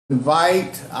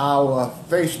Invite our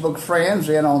Facebook friends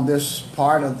in on this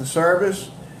part of the service.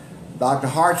 Dr.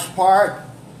 Hart's part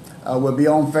will be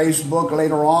on Facebook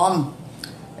later on,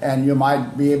 and you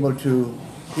might be able to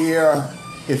hear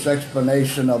his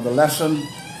explanation of the lesson,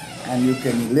 and you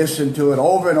can listen to it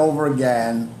over and over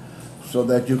again so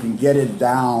that you can get it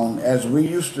down, as we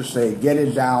used to say, get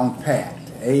it down pat.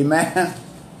 Amen.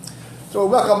 So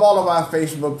welcome all of our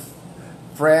Facebook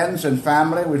friends and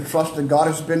family. We trust that God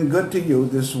has been good to you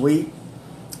this week.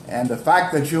 And the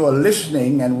fact that you are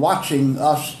listening and watching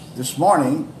us this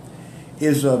morning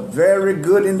is a very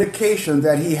good indication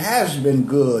that He has been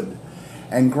good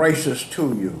and gracious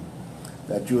to you.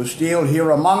 That you are still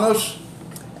here among us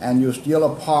and you're still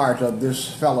a part of this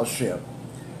fellowship.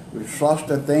 We trust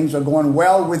that things are going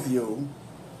well with you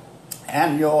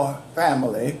and your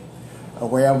family,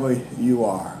 wherever you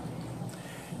are.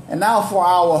 And now for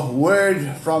our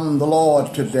word from the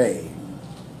Lord today.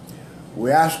 We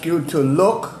ask you to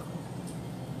look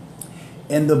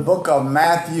in the book of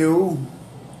Matthew,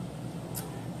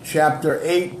 chapter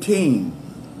 18.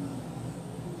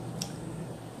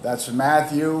 That's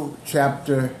Matthew,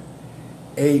 chapter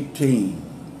 18.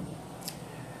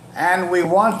 And we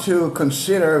want to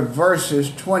consider verses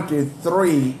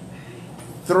 23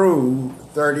 through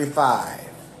 35.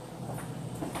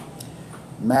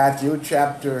 Matthew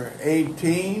chapter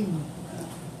 18,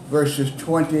 verses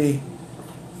 23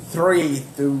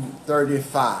 through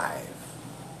 35.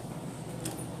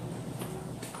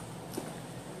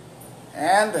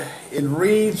 And it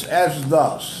reads as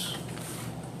thus: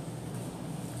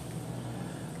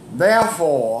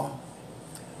 Therefore,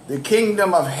 the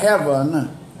kingdom of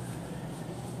heaven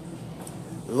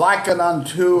likened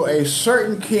unto a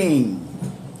certain king,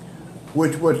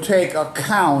 which would take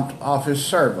account of his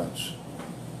servants.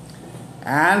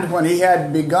 And when he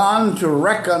had begun to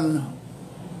reckon,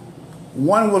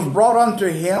 one was brought unto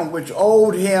him which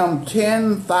owed him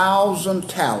 10,000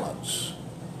 talents.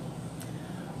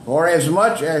 For as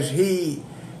much as he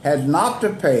had not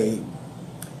to pay,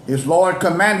 his Lord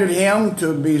commanded him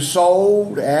to be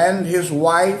sold, and his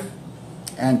wife,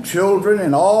 and children,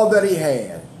 and all that he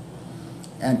had,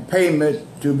 and payment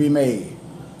to be made.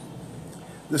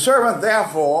 The servant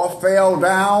therefore fell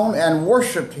down and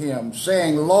worshipped him,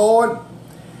 saying, Lord,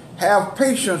 have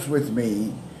patience with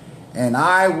me, and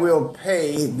I will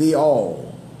pay thee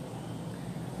all.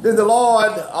 Then the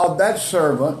Lord of that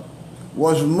servant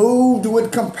was moved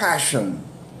with compassion,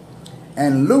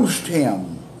 and loosed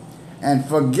him, and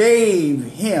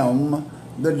forgave him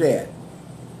the debt.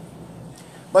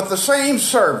 But the same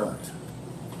servant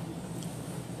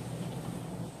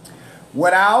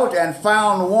went out and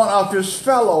found one of his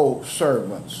fellow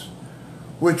servants,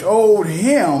 which owed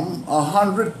him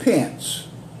 100 pence.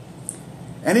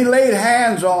 And he laid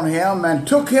hands on him and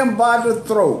took him by the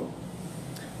throat,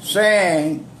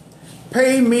 saying,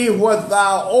 Pay me what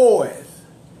thou owest.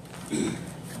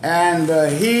 And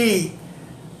his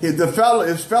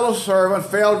fellow servant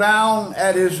fell down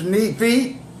at his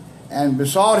feet and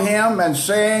besought him, and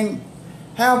saying,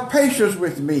 Have patience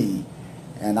with me,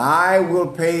 and I will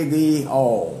pay thee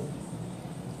all.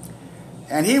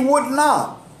 And he would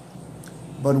not,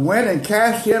 but went and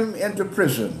cast him into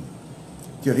prison,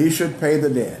 till he should pay the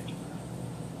debt.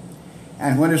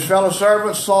 And when his fellow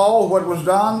servants saw what was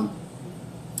done,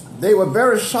 they were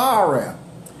very sorry,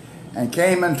 and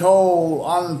came and told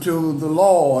unto the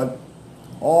Lord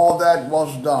all that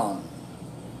was done.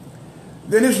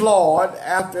 Then his Lord,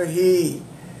 after he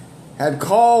had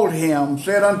called him,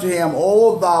 said unto him,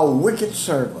 O thou wicked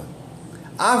servant,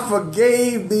 I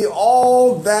forgave thee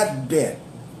all that debt,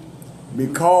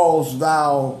 because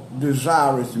thou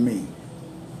desirest me.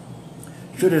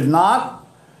 Shouldest not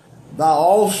thou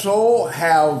also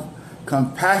have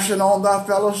compassion on thy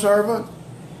fellow servant,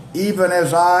 even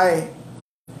as I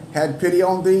had pity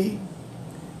on thee?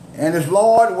 And his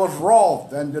Lord was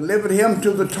wroth, and delivered him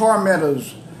to the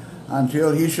tormentors,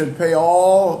 until he should pay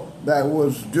all that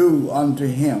was due unto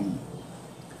him.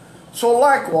 So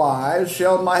likewise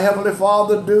shall my heavenly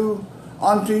Father do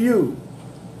unto you,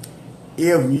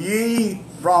 if ye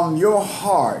from your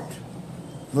heart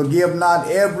forgive not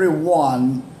every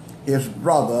one his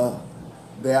brother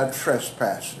their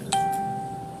trespasses.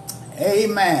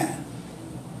 Amen.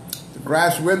 The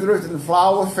grass withereth and the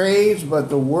flower fades, but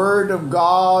the word of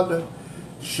God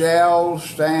shall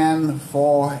stand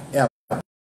forever.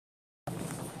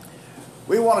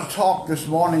 We want to talk this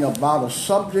morning about a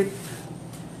subject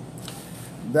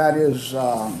that is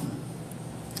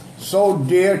so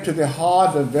dear to the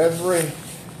heart of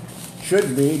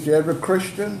should be to every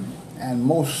Christian, and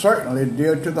most certainly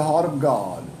dear to the heart of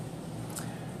God.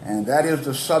 And that is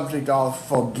the subject of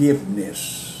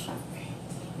forgiveness.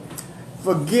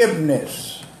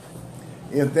 forgiveness.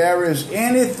 If there is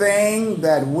anything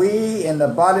that we in the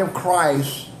body of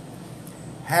Christ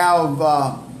have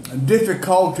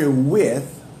difficulty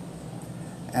with,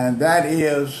 and that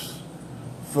is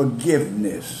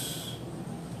forgiveness.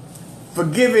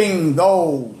 Forgiving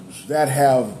those that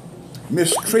have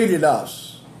mistreated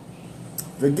us.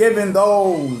 Forgiving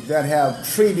those that have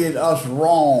treated us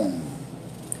wrong.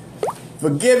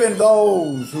 Forgiving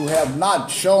those who have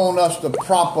not shown us the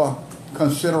proper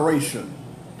consideration.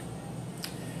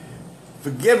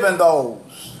 Forgiving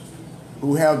those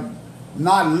who have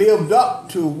not lived up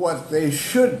to what they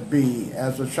should be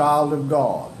as a child of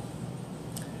God.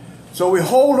 So we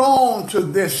hold on to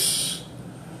this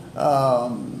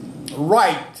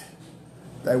right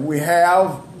that we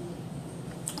have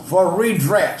for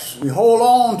redress. We hold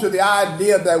on to the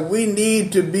idea that we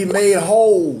need to be made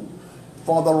whole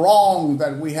for the wrong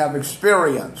that we have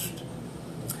experienced.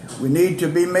 We need to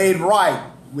be made right.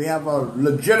 We have a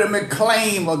legitimate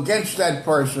claim against that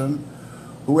person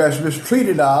who has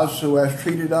mistreated us, who has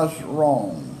treated us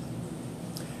wrong.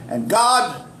 And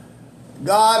God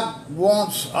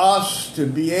wants us to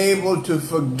be able to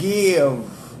forgive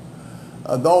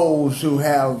those who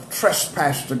have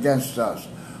trespassed against us,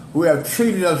 who have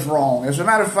treated us wrong. As a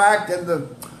matter of fact, in the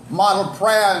model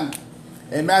prayer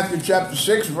in Matthew chapter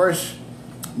 6, verse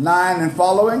 9 and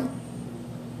following,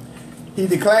 he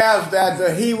declares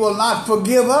that he will not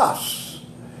forgive us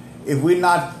if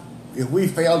we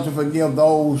fail to forgive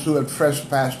those who have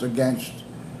trespassed against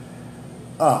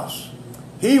us.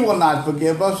 He will not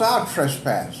forgive us our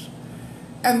trespass.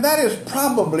 And that is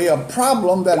probably a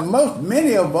problem that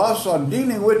many of us are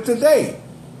dealing with today.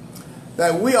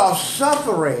 That we are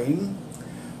suffering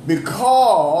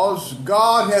because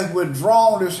God has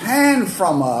withdrawn his hand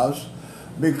from us,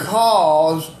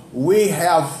 because we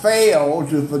have failed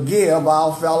to forgive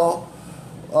our fellow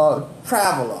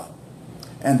traveler.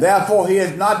 And therefore he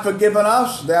has not forgiven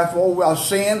us. Therefore our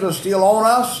sins are still on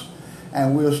us,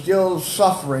 and we're still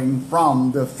suffering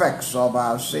from the effects of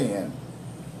our sin.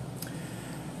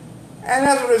 And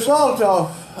as a result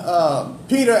of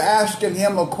Peter asking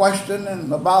him a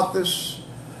question about this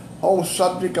whole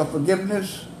subject of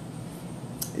forgiveness,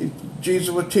 Jesus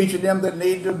was teaching them that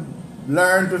need to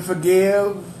learn to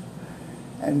forgive.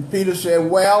 And Peter said,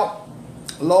 well,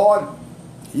 Lord,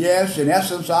 yes, in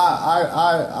essence,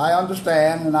 I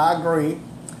understand and I agree.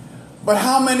 But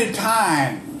how many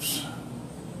times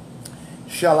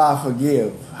shall I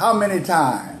forgive? How many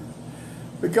times?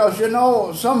 Because, you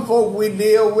know, some folk we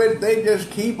deal with, they just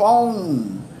keep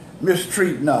on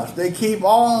mistreating us. They keep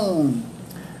on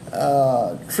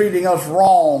treating us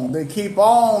wrong. They keep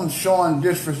on showing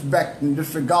disrespect and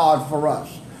disregard for us.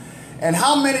 And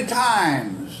how many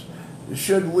times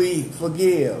should we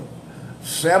forgive?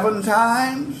 7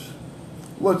 times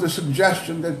was the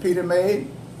suggestion that Peter made.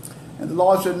 And the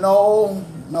Lord said, no,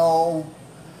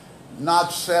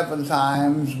 not 7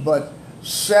 times, but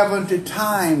 70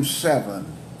 times 7.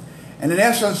 And in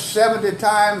essence, 70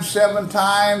 times 7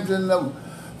 times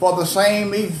for the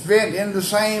same event in the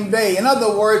same day. In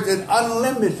other words, an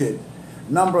unlimited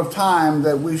number of times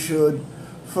that we should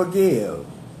forgive.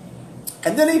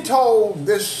 And then he told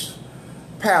this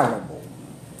parable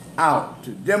out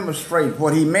to demonstrate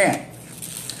what he meant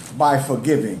by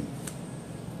forgiving.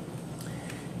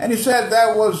 And he said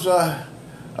there was a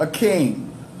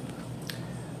king.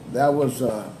 There was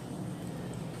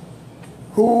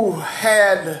who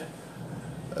had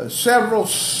several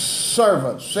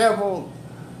servants,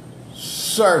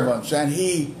 and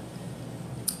he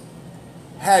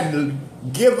had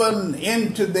given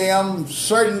into them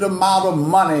certain amount of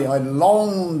money, or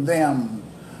loaned them,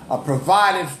 or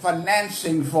provided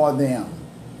financing for them.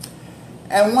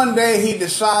 And one day he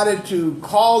decided to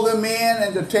call them in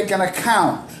and to take an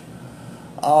account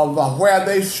of where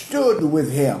they stood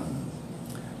with him.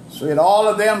 So he had all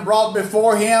of them brought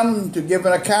before him to give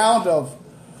an account of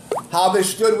how they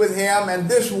stood with him. And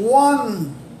this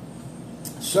one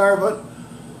servant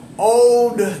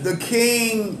owed the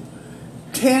king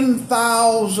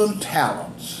 10,000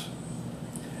 talents.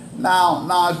 Now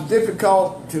it's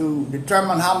difficult to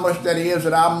determine how much that is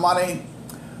in our money,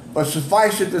 but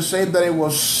suffice it to say that it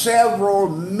was several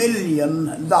 $1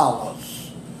 million.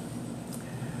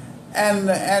 And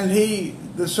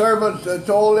the servant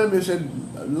told him, he said,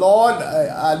 Lord,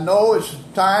 I know it's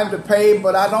time to pay,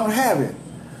 but I don't have it.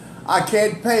 I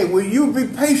can't pay. Will you be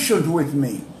patient with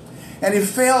me? And he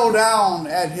fell down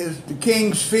at the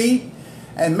king's feet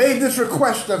and made this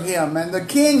request of him. And the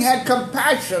king had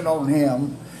compassion on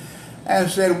him and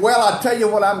said, well, I'll tell you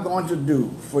what I'm going to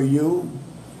do for you.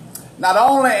 Not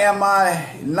only am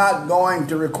I not going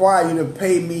to require you to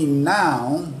pay me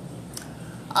now,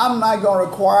 I'm not going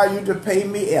to require you to pay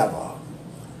me ever.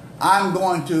 I'm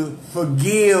going to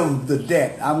forgive the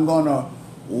debt. I'm going to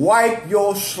wipe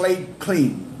your slate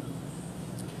clean.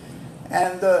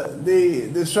 And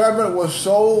the servant was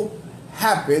so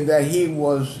happy that he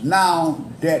was now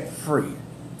debt-free.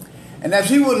 And as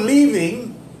he was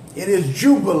leaving in his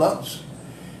jubilance,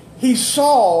 he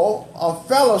saw a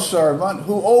fellow servant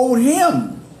who owed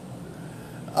him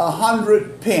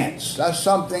 100 pence. That's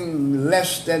something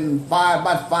less than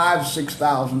about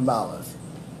 $6,000.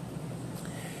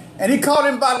 And he caught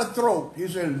him by the throat. He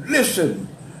said, "Listen,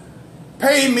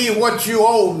 pay me what you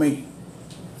owe me."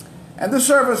 And the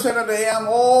servant said unto him,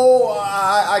 "Oh,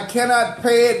 I cannot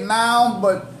pay it now,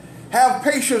 but have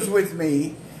patience with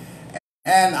me,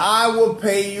 and I will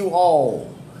pay you all."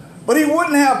 But he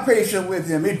wouldn't have patience with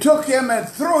him. He took him and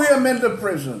threw him into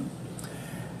prison.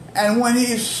 And when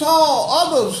he saw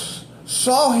others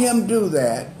saw him do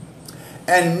that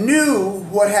and knew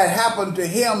what had happened to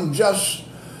him just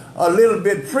a little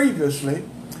bit previously,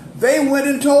 they went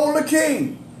and told the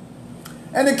king.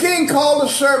 And the king called the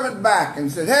servant back and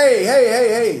said,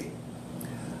 Hey,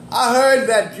 I heard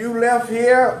that you left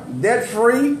here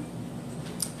debt-free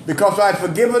because I'd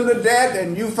forgiven the debt,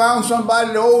 and you found somebody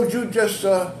that owed you just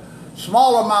a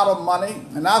small amount of money,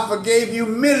 and I forgave you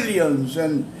millions,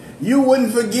 and you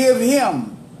wouldn't forgive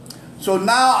him. So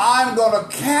now I'm going to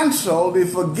cancel the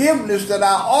forgiveness that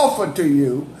I offered to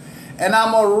you, and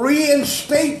I'm going to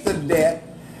reinstate the debt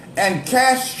and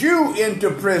cast you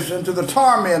into prison to the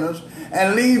tormentors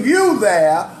and leave you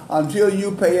there until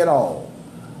you pay it all.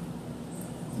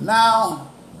 Now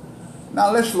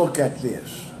let's look at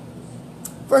this.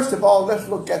 First of all, let's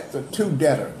look at the two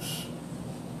debtors.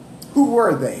 Who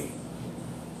were they?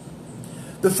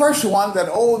 The first one that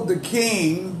owed the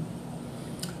king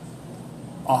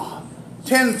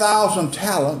 10,000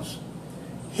 talents,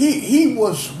 he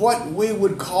was what we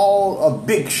would call a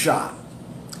big shot.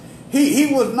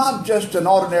 He was not just an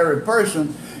ordinary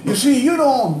person. You see, you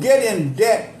don't get in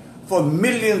debt for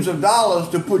millions of dollars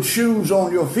to put shoes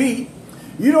on your feet.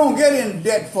 You don't get in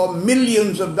debt for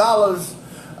millions of dollars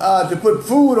to put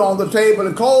food on the table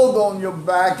and clothes on your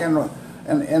back and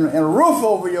a roof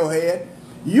over your head.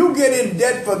 You get in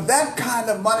debt for that kind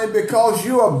of money because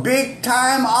you're a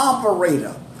big-time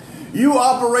operator. You're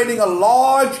operating a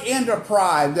large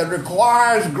enterprise that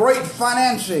requires great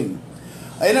financing.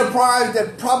 An enterprise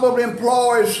that probably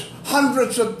employs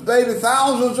hundreds of, maybe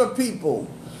thousands of people.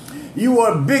 You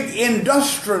are a big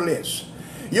industrialist.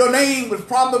 Your name was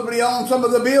probably on some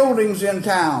of the buildings in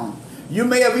town. You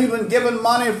may have even given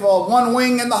money for one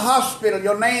wing in the hospital.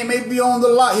 Your name may be on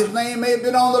his name may have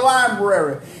been on the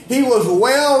library. He was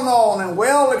well known and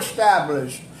well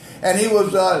established, and he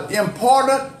was an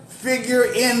important figure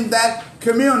in that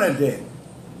community.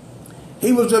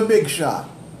 He was a big shot.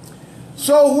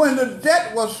 So when the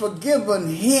debt was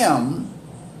forgiven him,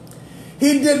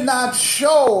 he did not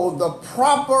show the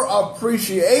proper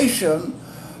appreciation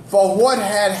for what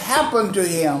had happened to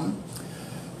him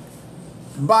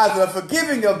by the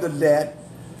forgiving of the debt,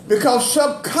 because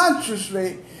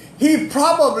subconsciously he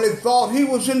probably thought he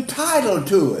was entitled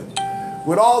to it.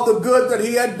 With all the good that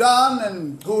he had done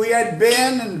and who he had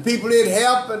been and the people he had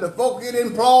helped and the folk he had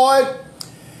employed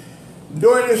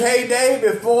during his heyday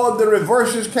before the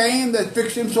reverses came that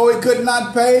fixed him so he could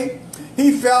not pay,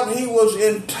 he felt he was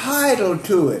entitled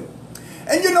to it.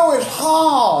 And you know, it's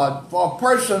hard for a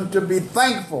person to be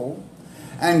thankful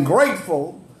and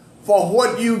grateful for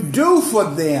what you do for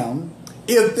them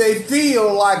if they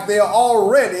feel like they're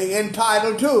already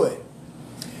entitled to it.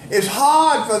 It's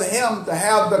hard for him to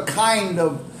have the kind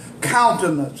of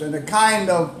countenance and the kind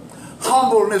of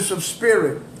humbleness of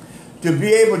spirit to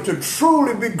be able to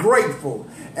truly be grateful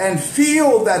and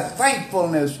feel that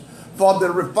thankfulness for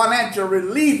the financial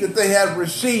relief that they have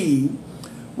received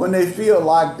when they feel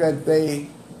like that they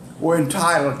were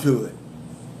entitled to it.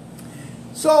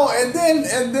 So, and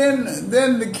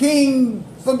then the king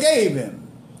forgave him.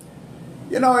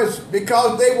 You know, it's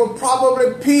because they were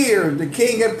probably peers. The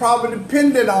king had probably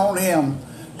depended on him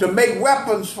to make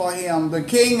weapons for him. The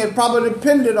king had probably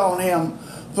depended on him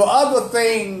for other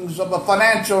things of a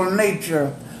financial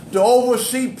nature, to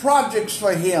oversee projects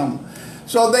for him.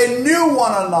 So they knew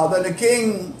one another. The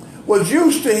king was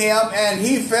used to him, and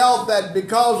he felt that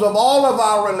because of all of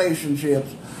our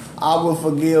relationships, I will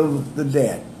forgive the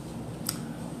debt.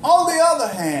 On the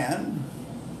other hand,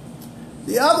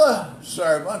 the other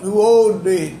servant who owed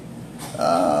the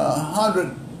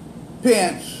 100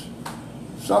 pence,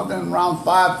 something around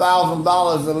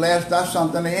 $5,000 or less, that's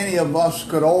something that any of us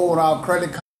could owe on our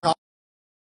credit card,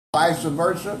 vice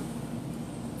versa.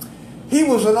 He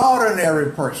was an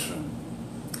ordinary person.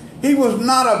 He was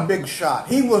not a big shot.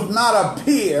 He was not a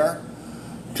peer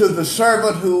to the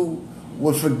servant who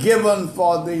was forgiven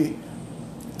for the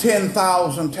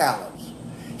 10,000 talents.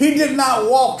 He did not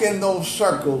walk in those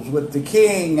circles with the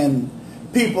king and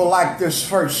people like this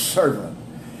first servant.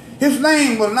 His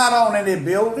name was not on any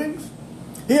buildings.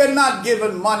 He had not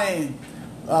given money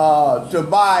to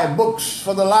buy books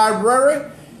for the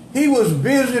library. He was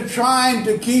busy trying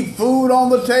to keep food on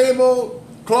the table,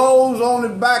 clothes on the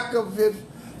back of his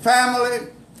family,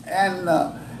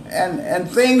 and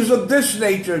things of this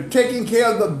nature, taking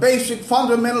care of the basic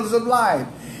fundamentals of life.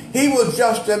 He was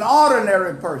just an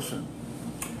ordinary person.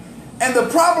 And the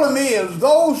problem is,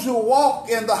 those who walk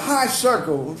in the high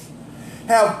circles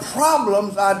have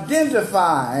problems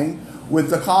identifying with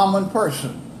the common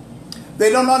person.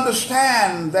 They don't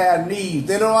understand their needs.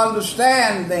 They don't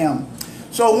understand them.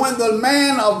 So when the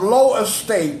man of low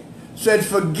estate said,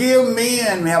 "Forgive me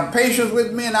and have patience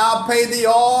with me and I'll pay thee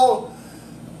all,"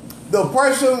 the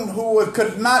person who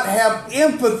could not have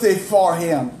empathy for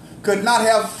him, could not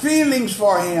have feelings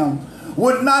for him,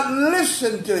 would not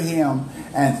listen to him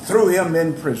and threw him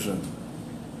in prison.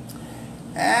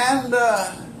 And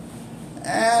that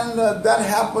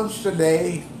happens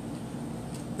today.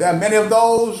 There are many of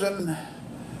those in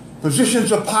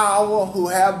positions of power who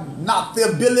have not the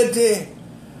ability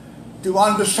to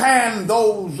understand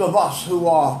those of us who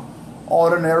are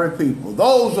ordinary people,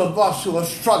 those of us who are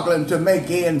struggling to make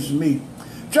ends meet.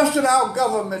 Just in our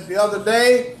government the other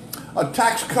day, a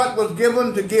tax cut was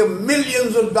given to give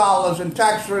millions of dollars in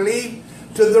tax relief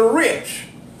to the rich.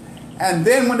 And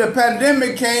then when the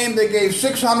pandemic came, they gave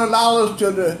 $600 to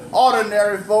the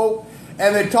ordinary folk,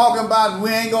 and they're talking about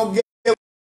we ain't going to give.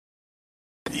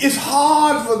 It's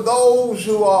hard for those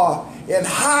who are in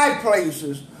high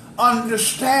places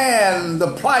understand the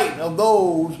plight of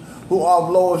those who are of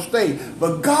low estate.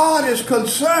 But God is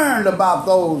concerned about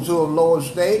those who are of low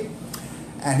estate.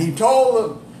 And he told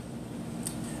them,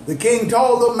 the king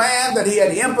told the man that he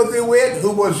had empathy with,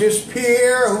 who was his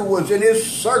peer, who was in his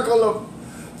circle of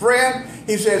friends.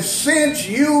 He said, since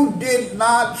you did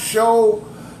not show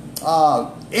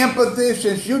empathy,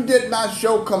 since you did not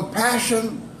show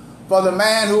compassion for the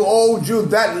man who owed you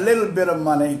that little bit of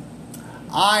money,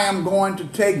 I am going to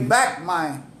take back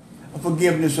my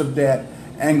forgiveness of debt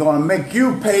and going to make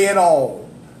you pay it all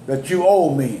that you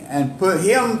owe me, and put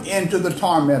him into the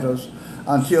tormentors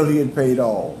until he had paid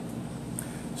all.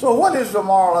 So what is the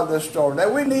moral of this story?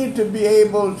 That we need to be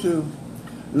able to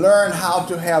learn how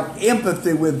to have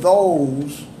empathy with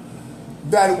those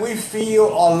that we feel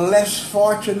are less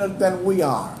fortunate than we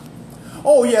are.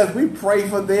 Oh yes, we pray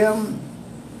for them.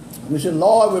 We say,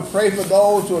 Lord, we pray for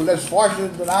those who are less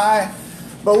fortunate than I.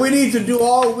 But we need to do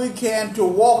all we can to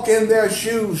walk in their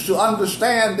shoes, to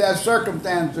understand their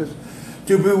circumstances,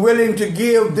 to be willing to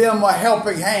give them a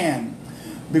helping hand,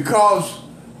 because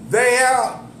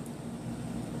their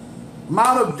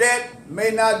amount of debt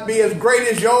may not be as great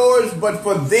as yours, but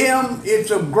for them it's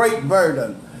a great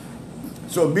burden.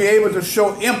 So be able to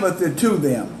show empathy to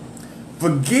them.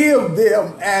 Forgive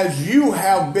them as you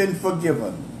have been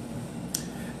forgiven.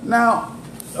 Now,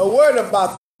 a word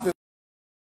about this.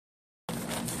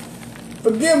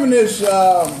 Forgiveness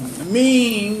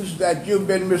means that you've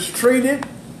been mistreated,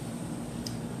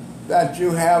 that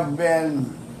you have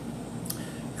been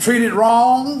treated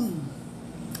wrong,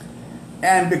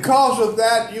 and because of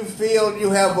that you feel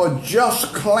you have a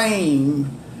just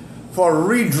claim for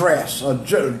redress, a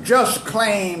just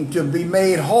claim to be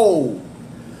made whole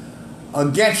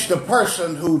against the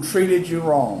person who treated you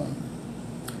wrong.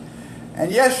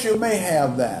 And yes, you may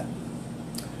have that.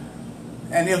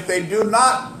 And if they do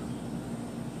not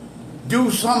do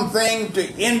something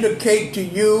to indicate to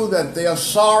you that they are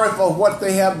sorry for what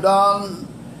they have done,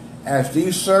 as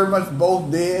these servants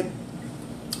both did,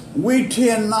 we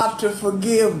tend not to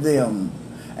forgive them.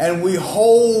 And we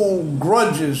hold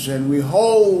grudges and we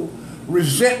hold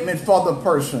resentment for the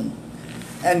person.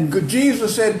 And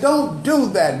Jesus said, don't do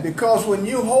that, because when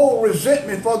you hold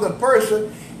resentment for the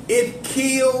person, it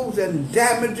kills and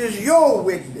damages your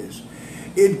witness.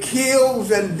 It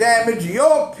kills and damages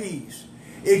your peace.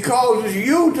 It causes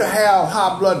you to have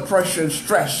high blood pressure and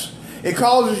stress. It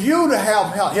causes you to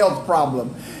have health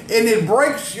problems. And it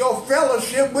breaks your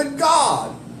fellowship with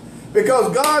God.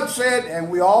 Because God said, and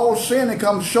we all sin and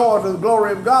come short of the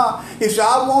glory of God, He said,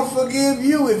 I won't forgive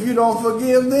you if you don't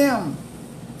forgive them.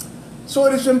 So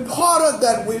it is important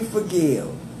that we forgive.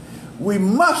 We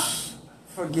must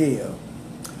forgive.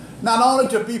 Not only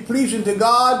to be pleasing to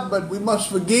God, but we must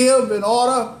forgive in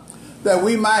order that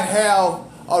we might have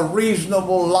a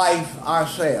reasonable life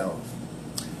ourselves.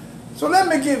 So let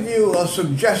me give you a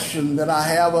suggestion that I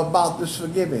have about this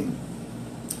forgiving.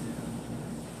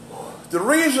 The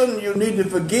reason you need to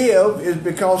forgive is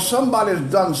because somebody's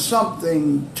done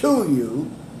something to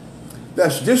you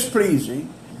that's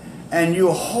displeasing, and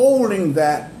you're holding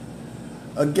that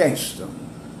against them.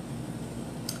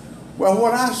 Well,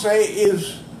 what I say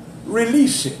is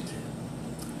release it.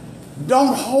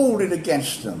 Don't hold it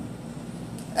against them.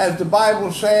 As the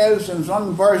Bible says in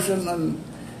some version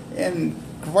in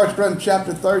 1 Corinthians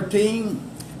chapter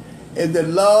 13, is that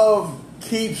love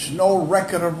keeps no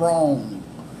record of wrong.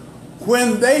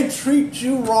 When they treat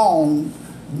you wrong,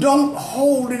 don't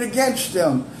hold it against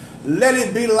them. Let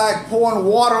it be like pouring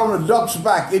water on a duck's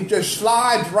back. It just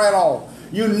slides right off.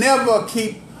 You never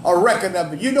keep a record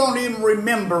of it. You don't even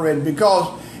remember it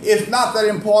because it's not that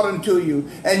important to you.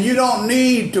 And you don't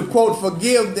need to, quote,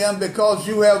 forgive them because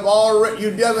you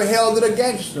never held it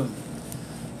against them.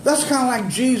 That's kind of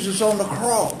like Jesus on the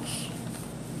cross.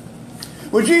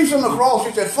 When Jesus on the cross,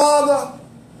 he said, Father,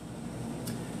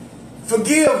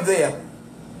 forgive them,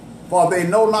 for they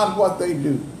know not what they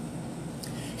do.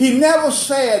 He never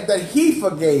said that he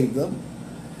forgave them.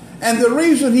 And the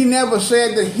reason he never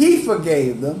said that he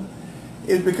forgave them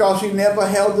is because he never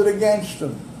held it against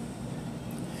them.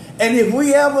 And if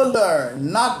we ever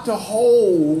learn not to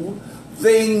hold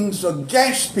things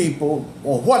against people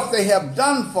or what they have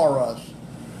done for us,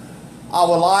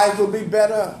 our lives will be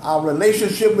better. Our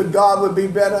relationship with God will be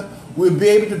better. We'll be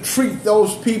able to treat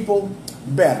those people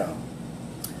better.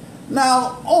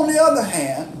 Now, on the other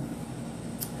hand,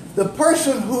 the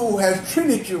person who has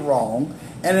treated you wrong,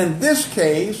 and in this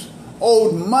case,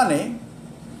 owed money,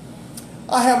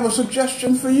 I have a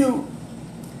suggestion for you.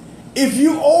 If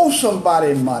you owe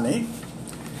somebody money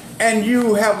and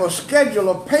you have a schedule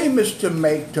of payments to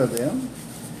make to them,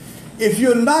 if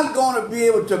you're not going to be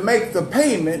able to make the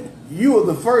payment, you are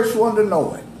the first one to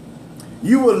know it.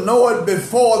 You will know it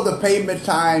before the payment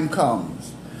time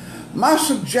comes. My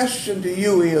suggestion to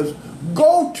you is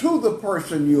go to the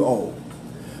person you owe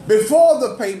before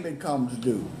the payment comes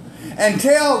due and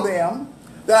tell them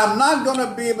that I'm not going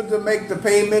to be able to make the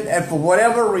payment and for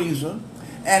whatever reason,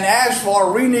 and ask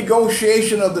for a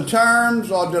renegotiation of the terms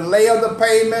or delay of the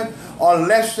payment or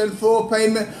less than full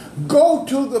payment. Go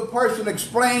to the person,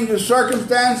 explain your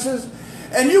circumstances,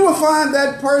 and you will find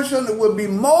that person will be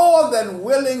more than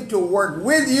willing to work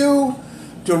with you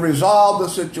to resolve the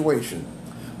situation.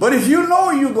 But if you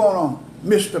know you're going to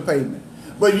miss the payment,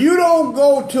 but you don't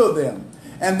go to them,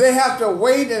 and they have to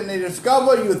wait and they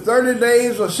discover you're 30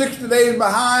 days or 60 days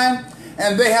behind,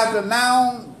 and they have to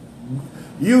now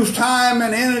use time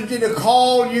and energy to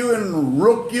call you and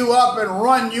rook you up and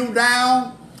run you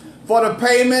down for the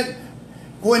payment.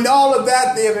 When all of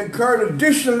that, they have incurred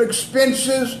additional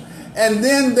expenses, and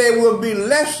then they will be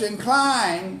less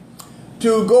inclined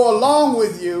to go along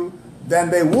with you than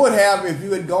they would have if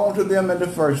you had gone to them in the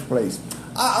first place.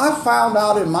 I found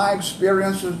out in my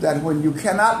experiences that when you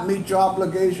cannot meet your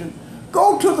obligation,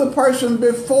 go to the person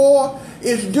before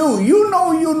it's due. You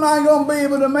know you're not going to be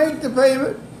able to make the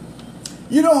payment.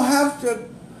 You don't have to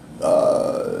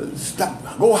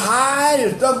go hide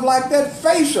and stuff like that.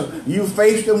 Face them. You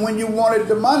faced them when you wanted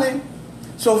the money.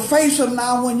 So face them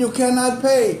now when you cannot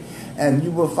pay. And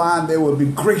you will find they will be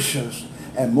gracious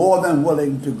and more than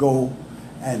willing to go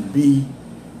and be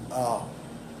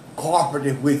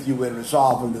cooperative with you in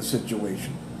resolving the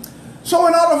situation. So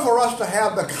in order for us to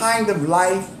have the kind of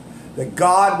life that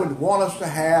God would want us to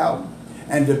have,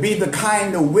 and to be the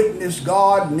kind of witness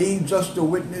God needs us to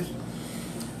witness,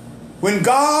 when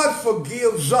God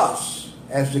forgives us,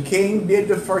 as the king did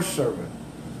the first servant,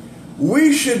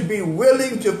 we should be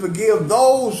willing to forgive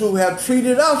those who have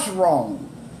treated us wrong,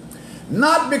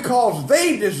 not because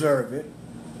they deserve it,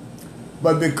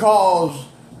 but because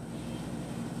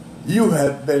you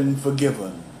have been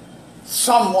forgiven.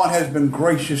 Someone has been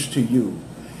gracious to you,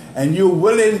 and you're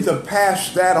willing to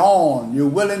pass that on. You're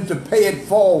willing to pay it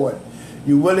forward.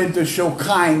 You're willing to show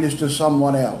kindness to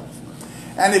someone else.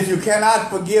 And if you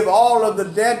cannot forgive all of the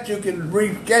debt, you can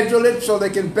reschedule it so they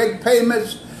can make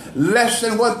payments less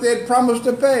than what they had promised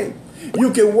to pay.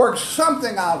 You can work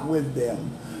something out with them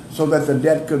so that the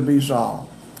debt could be solved.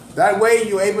 That way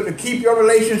you're able to keep your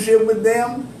relationship with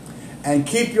them and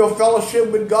keep your fellowship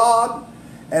with God,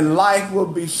 and life will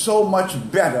be so much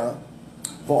better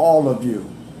for all of you.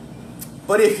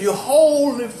 But if you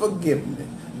hold forgiveness,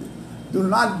 do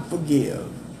not forgive,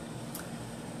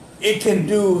 it can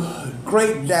do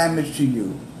great damage to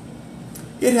you.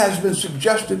 It has been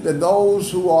suggested that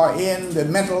those who are in the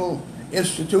mental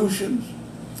institutions,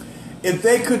 if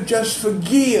they could just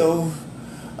forgive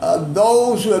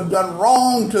those who have done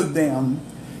wrong to them,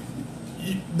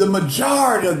 the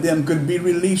majority of them could be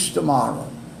released tomorrow.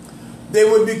 They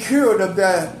would be cured of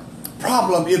their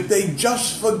problem if they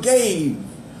just forgave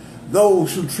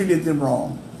those who treated them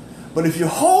wrong. But if you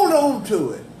hold on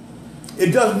to it,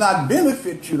 it does not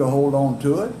benefit you to hold on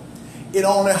to it. It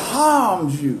only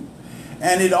harms you.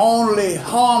 And it only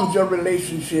harms your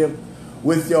relationship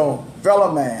with your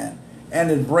fellow man.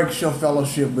 And it breaks your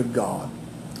fellowship with God.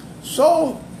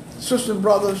 So, sisters and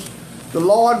brothers, the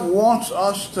Lord wants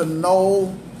us to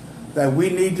know that we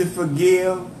need to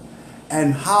forgive.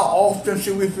 And how often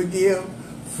should we forgive?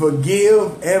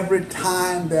 Forgive every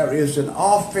time there is an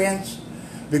offense,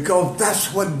 because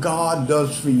that's what God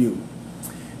does for you.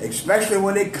 Especially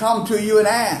when they come to you and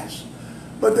ask.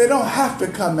 But they don't have to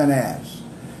come and ask.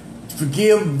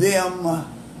 Forgive them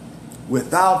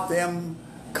without them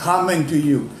coming to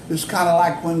you. It's kind of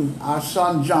like when our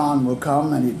son John will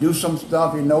come and he'd do some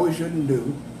stuff he knows he shouldn't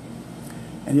do.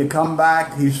 And you come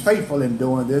back, he's faithful in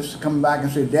doing this, come back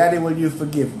and say, Daddy, will you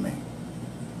forgive me?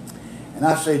 And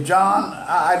I say, John,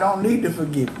 I don't need to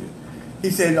forgive you.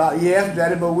 He said, yes,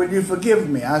 Daddy, but will you forgive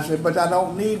me? I said, but I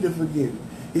don't need to forgive you.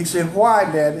 He said,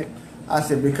 why, Daddy? I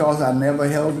said, because I never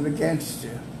held it against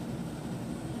you.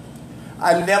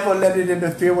 I never let it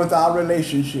interfere with our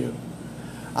relationship.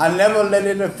 I never let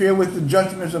it interfere with the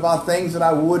judgments about things that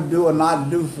I would do or not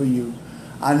do for you.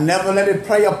 I never let it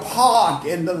play a part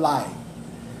in the life.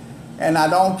 And I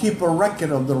don't keep a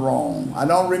record of the wrong. I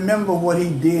don't remember what he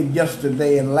did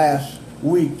yesterday and last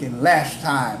week and last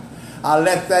time. I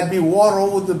let that be water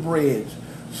over the bridge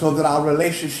so that our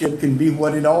relationship can be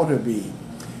what it ought to be.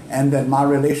 And that my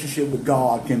relationship with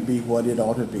God can be what it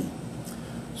ought to be.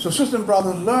 So sisters and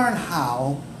brothers, learn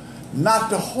how not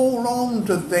to hold on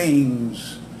to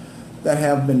things that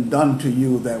have been done to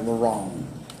you that were wrong.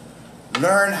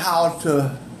 Learn how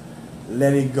to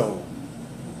let it go.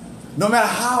 No matter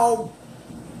how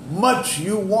much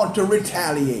you want to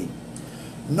retaliate,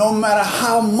 no matter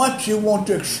how much you want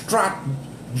to extract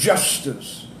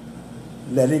justice,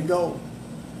 let it go.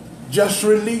 Just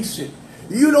release it.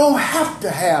 You don't have to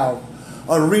have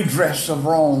a redress of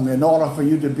wrong in order for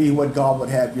you to be what God would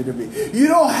have you to be. You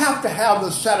don't have to have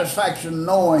the satisfaction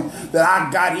knowing that I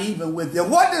got even with them.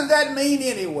 What does that mean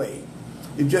anyway?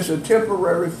 It's just a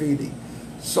temporary feeling.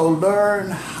 So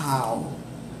learn how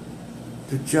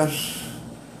to just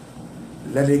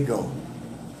let it go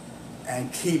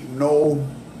and keep no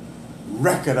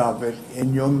record of it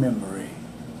in your memory.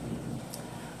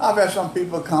 I've had some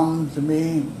people come to me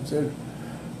and say,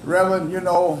 Reverend, you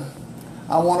know,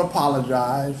 I want to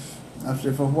apologize. I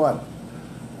said, for what?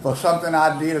 For something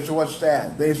I did. I said, what's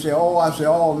that? They say, oh, I said,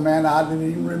 oh man, I didn't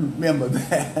even remember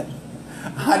that.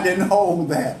 I didn't hold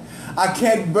that. I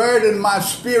can't burden my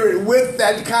spirit with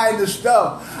that kind of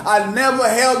stuff. I never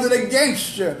held it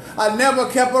against you. I never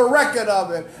kept a record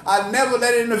of it. I never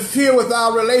let it interfere with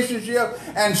our relationship.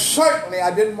 And certainly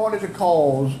I didn't want it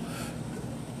to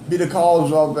be the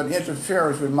cause of an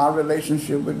interference with my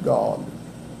relationship with God.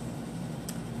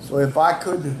 So if I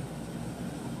could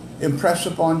impress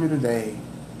upon you today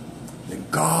that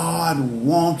God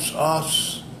wants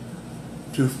us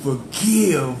to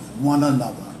forgive one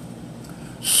another.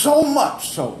 So much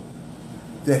so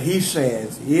that he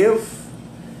says, if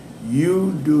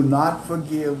you do not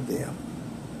forgive them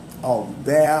of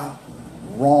their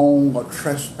wrong or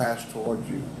trespass toward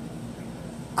you,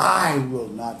 I will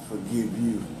not forgive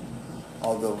you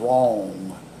of the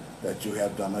wrong that you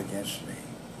have done against me.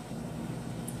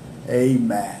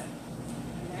 Amen.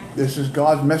 This is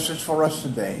God's message for us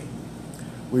today.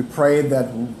 We pray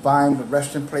that we find a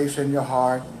resting place in your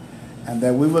heart and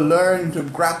that we will learn to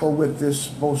grapple with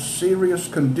this most serious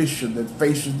condition that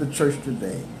faces the church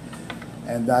today.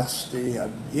 And that's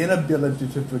the inability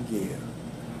to forgive.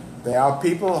 There are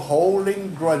people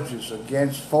holding grudges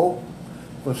against folk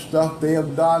for stuff they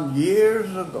have done years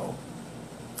ago.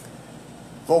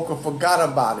 Folk have forgot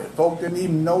about it. Folk didn't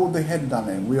even know they had done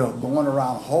it. We are going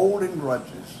around holding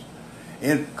grudges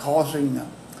and causing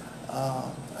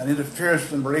an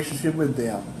interference in relationship with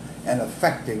them and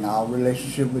affecting our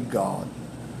relationship with God.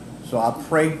 So I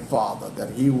pray, Father,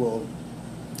 that he will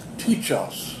teach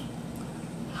us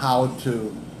how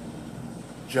to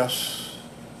just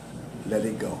let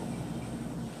it go.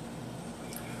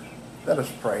 Let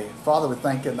us pray. Father, we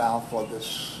thank you now for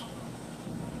this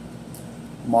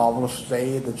marvelous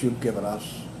day that you've given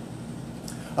us.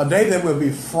 A day that will be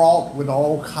fraught with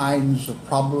all kinds of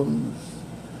problems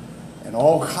and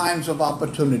all kinds of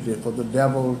opportunity for the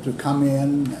devil to come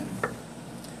in and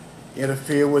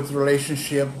interfere with the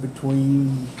relationship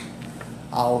between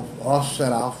us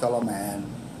and our fellow man,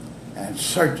 and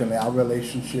certainly our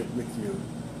relationship with you.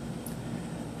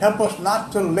 Help us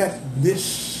not to let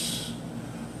this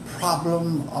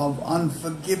problem of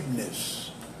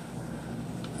unforgiveness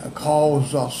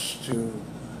cause us to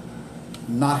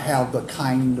not have the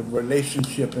kind of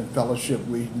relationship and fellowship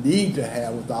we need to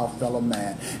have with our fellow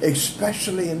man,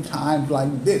 especially in times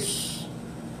like this.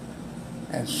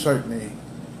 And certainly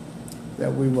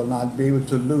that we will not be able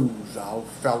to lose our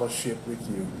fellowship with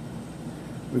you.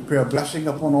 We pray a blessing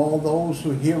upon all those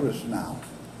who hear us now.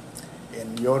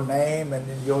 In your name and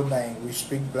in your name, we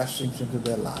speak blessings into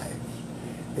their lives.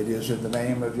 It is in the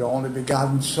name of your only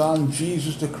begotten Son,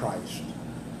 Jesus the Christ,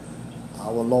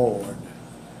 our Lord,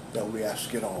 that we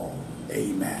ask it all.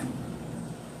 Amen.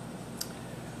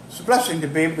 It's a blessing to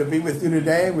be able to be with you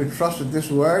today. We trust that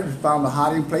this word has found a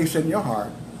hiding place in your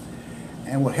heart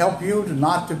and will help you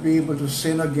not to be able to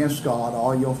sin against God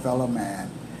or your fellow man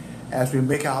as we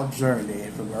make our journey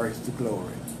from earth to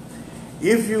glory.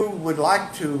 If you would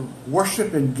like to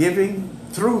worship and giving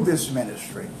through this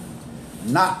ministry,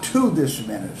 not to this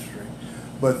ministry,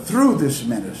 but through this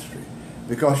ministry,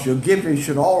 because your giving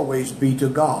should always be to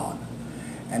God.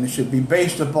 And it should be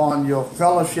based upon your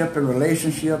fellowship and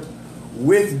relationship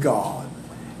with God.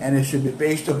 And it should be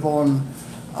based upon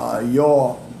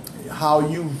how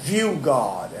you view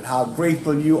God and how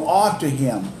grateful you are to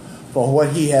Him for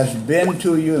what He has been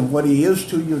to you and what He is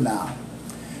to you now.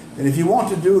 And if you want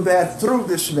to do that through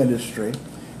this ministry,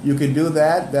 you can do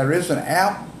that. There is an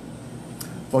app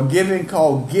for giving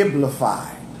called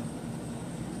Givelify.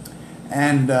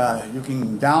 And you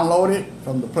can download it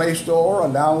from the Play Store or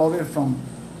download it from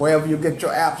wherever you get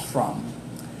your apps from.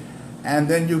 And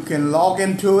then you can log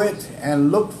into it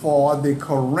and look for the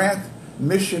Corinth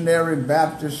Missionary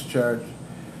Baptist Church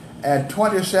at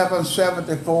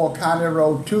 2774 County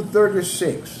Road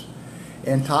 236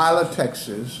 in Tyler,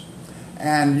 Texas.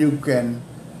 And you can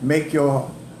make your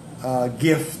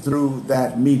gift through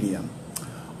that medium.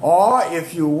 Or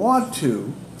if you want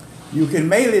to, you can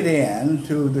mail it in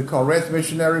to the Corinth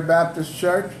Missionary Baptist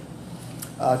Church,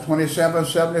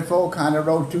 2774 County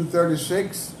Road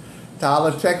 236,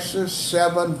 Tyler, Texas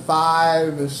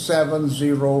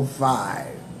 75705.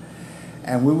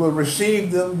 And we will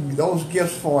receive those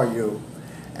gifts for you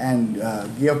and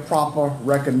give proper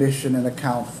recognition and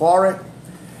account for it.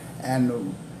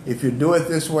 And if you do it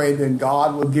this way, then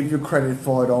God will give you credit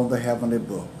for it on the heavenly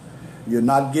book. You're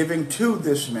not giving to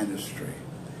this ministry.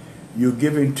 You're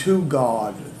giving to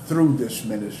God through this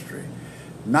ministry.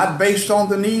 Not based on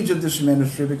the needs of this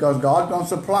ministry, because God don't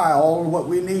supply all what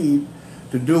we need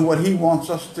to do what He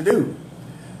wants us to do.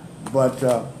 But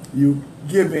you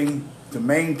giving to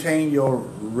maintain your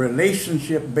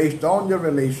relationship based on your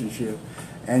relationship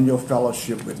and your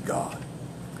fellowship with God.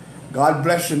 God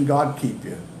bless you and God keep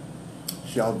you,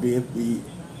 shall be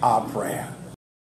our prayer.